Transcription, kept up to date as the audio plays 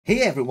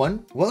Hey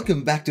everyone,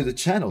 welcome back to the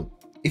channel.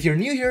 If you're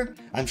new here,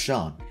 I'm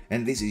Sean,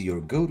 and this is your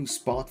go-to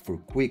spot for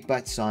quick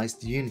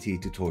bite-sized Unity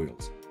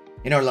tutorials.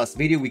 In our last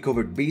video, we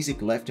covered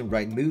basic left and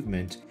right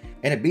movement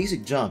and a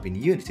basic jump in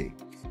Unity.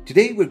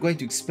 Today, we're going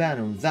to expand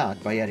on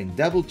that by adding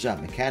double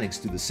jump mechanics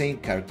to the same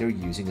character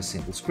using a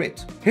simple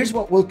script. Here's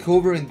what we'll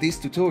cover in this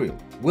tutorial.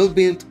 We'll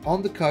build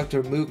on the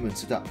character movement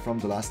setup from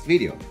the last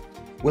video.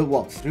 We'll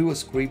walk through a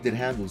script that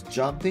handles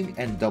jumping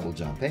and double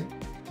jumping.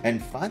 And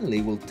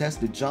finally, we'll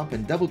test the jump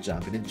and double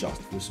jump and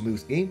adjust for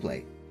smooth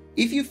gameplay.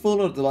 If you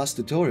followed the last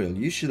tutorial,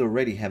 you should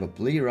already have a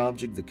player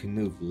object that can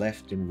move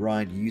left and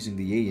right using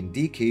the A and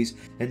D keys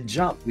and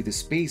jump with the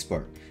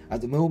spacebar. At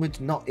the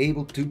moment, not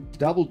able to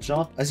double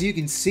jump, as you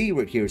can see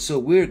right here, so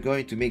we're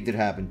going to make that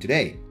happen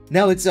today.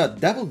 Now let's add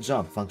double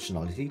jump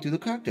functionality to the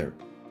character.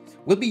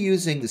 We'll be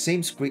using the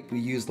same script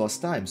we used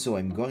last time, so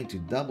I'm going to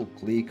double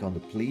click on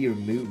the player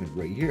movement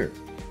right here.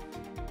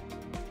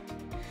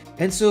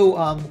 And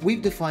so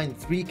we've defined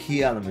three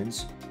key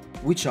elements,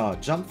 which are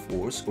jump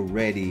force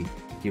already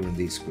here in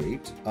this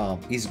script,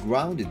 is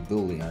grounded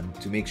boolean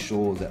to make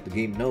sure that the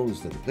game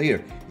knows that the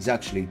player is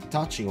actually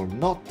touching or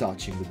not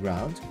touching the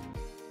ground.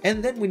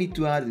 And then we need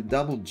to add a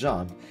double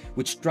jump,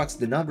 which tracks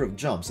the number of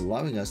jumps,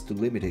 allowing us to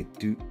limit it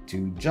to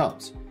 2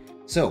 jumps.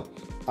 So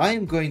I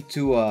am going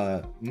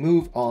to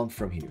move on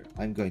from here.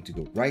 I'm going to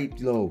go right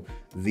below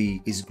the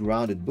is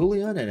grounded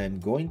boolean, and I'm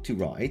going to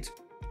write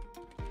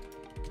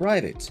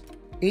private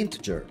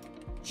integer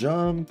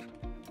jump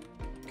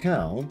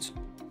count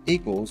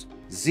equals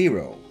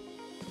 0.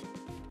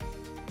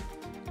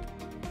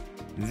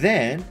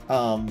 Then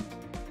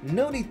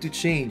no need to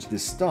change the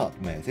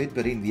start method,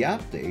 but in the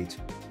update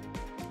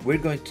we're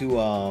going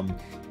to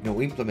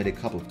implement a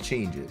couple of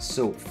changes.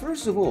 So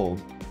first of all,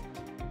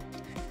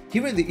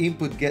 here in the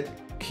input get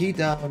key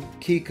down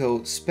key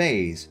code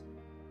space,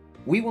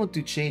 we want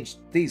to change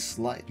this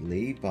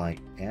slightly by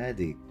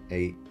adding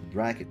a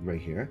bracket right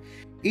here.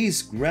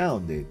 Is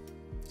grounded,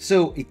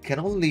 so it can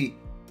only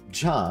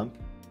jump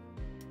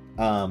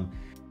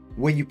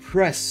when you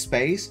press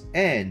space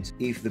and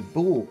if the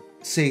ball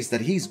says that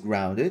he's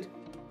grounded,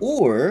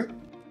 or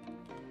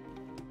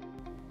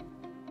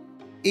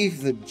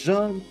if the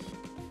jump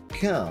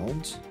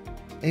count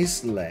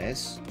is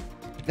less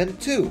than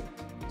 2.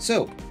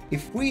 So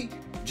if we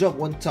jump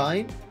 1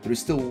 time, there is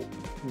still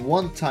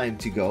 1 time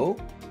to go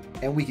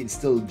and we can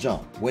still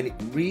jump. When it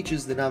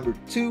reaches the number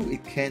 2,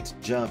 it can't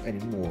jump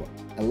anymore,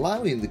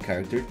 allowing the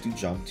character to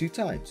jump 2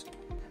 times.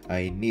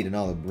 I need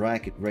another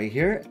bracket right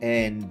here,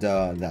 and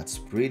that's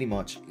pretty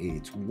much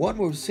it. One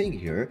more thing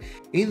here,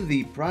 in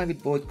the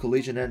private void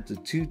collision enter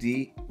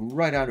 2D,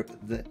 right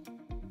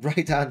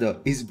under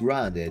is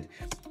grounded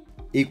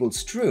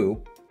equals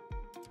true,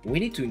 we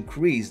need to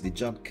increase the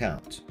jump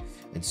count.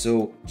 And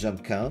so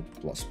jump count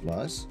 ++,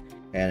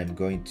 and I'm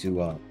going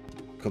to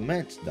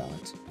comment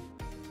that.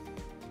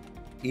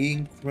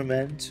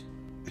 Increment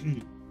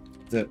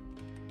the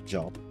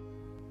jump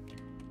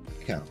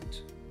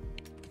count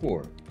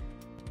for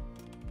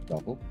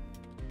double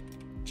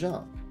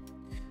jump.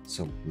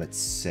 So let's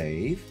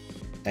save.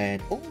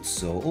 And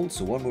also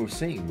one more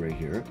thing right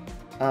here.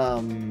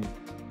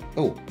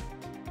 Oh,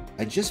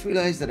 I just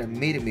realized that I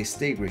made a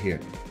mistake right here.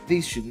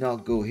 This should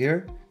not go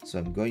here, so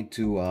I'm going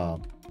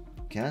to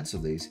cancel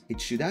this. It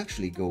should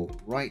actually go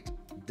right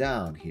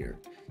down here,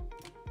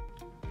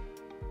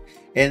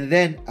 and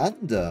then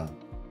under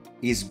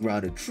is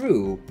grounded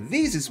true,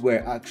 this is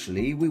where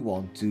actually we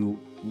want to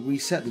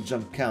reset the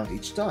jump count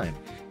each time.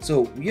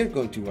 So we are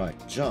going to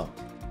write jump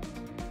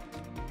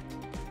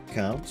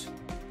count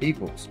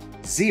equals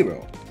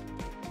 0.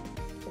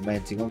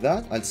 Commenting on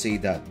that, I'll say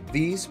that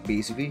this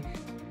basically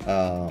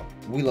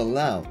will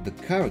allow the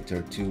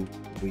character to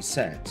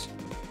reset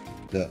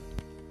the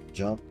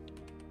jump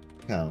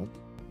count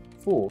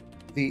for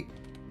the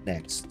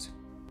next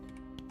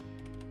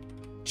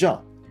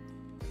jump.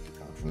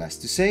 Control S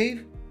to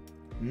save.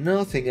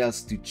 Nothing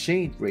else to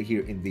change right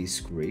here in this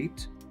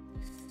script.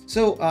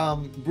 So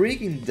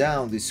breaking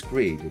down this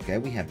script, okay,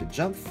 we have the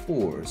jump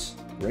force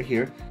right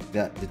here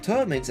that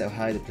determines how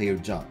high the player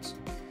jumps.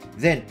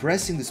 Then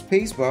pressing the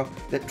spacebar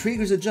that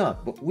triggers a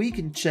jump, but we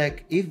can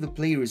check if the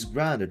player is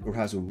grounded or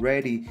has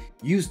already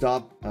used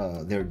up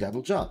their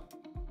double jump.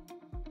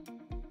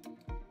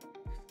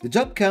 The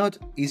jump count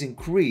is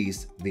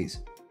increased,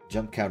 this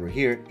jump count right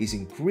here is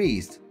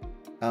increased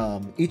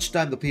each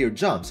time the player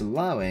jumps,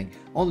 allowing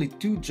only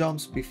 2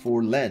 jumps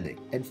before landing.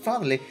 And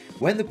finally,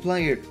 when the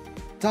player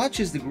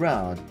touches the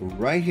ground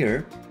right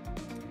here,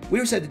 we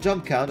reset the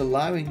jump count,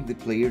 allowing the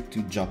player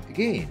to jump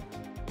again.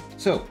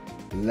 So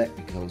let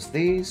me close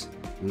this,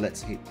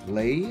 let's hit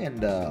play,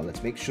 and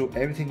let's make sure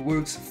everything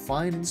works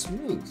fine and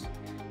smooth.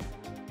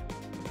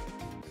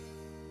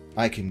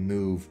 I can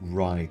move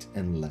right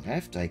and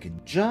left, I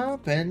can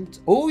jump, and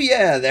oh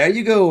yeah, there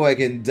you go, I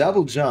can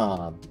double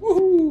jump.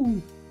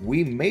 Woohoo!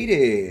 We made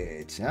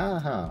it!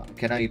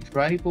 Can I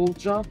triple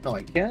jump? No,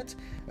 I can't.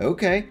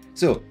 Okay,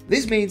 so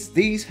this means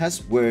this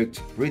has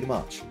worked pretty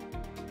much.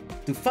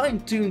 To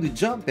fine-tune the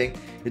jumping,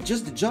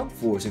 adjust the jump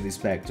force in the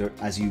inspector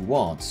as you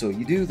want. So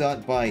you do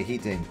that by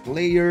hitting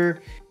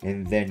player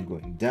and then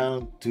going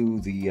down to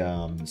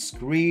the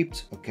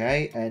script,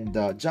 okay? And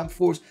jump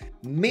force,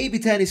 maybe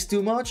 10 is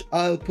too much.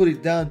 I'll put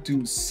it down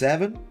to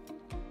 7.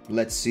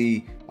 Let's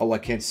see. Oh, I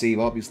can't save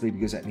obviously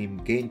because I'm in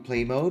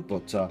gameplay mode,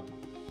 but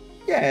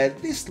yeah,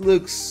 this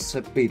looks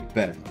a bit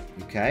better,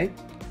 okay?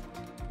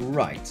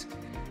 Right.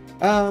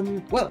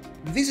 Well,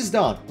 this is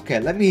done. Okay,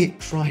 let me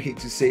try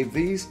to save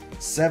these.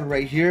 7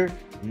 right here.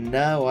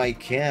 Now I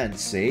can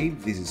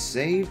save. This is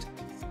saved.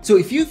 So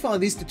if you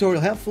found this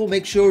tutorial helpful,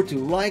 make sure to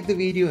like the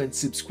video and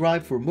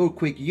subscribe for more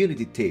quick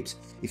Unity tips.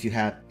 If you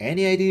have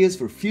any ideas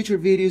for future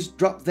videos,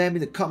 drop them in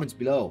the comments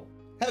below.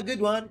 Have a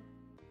good one!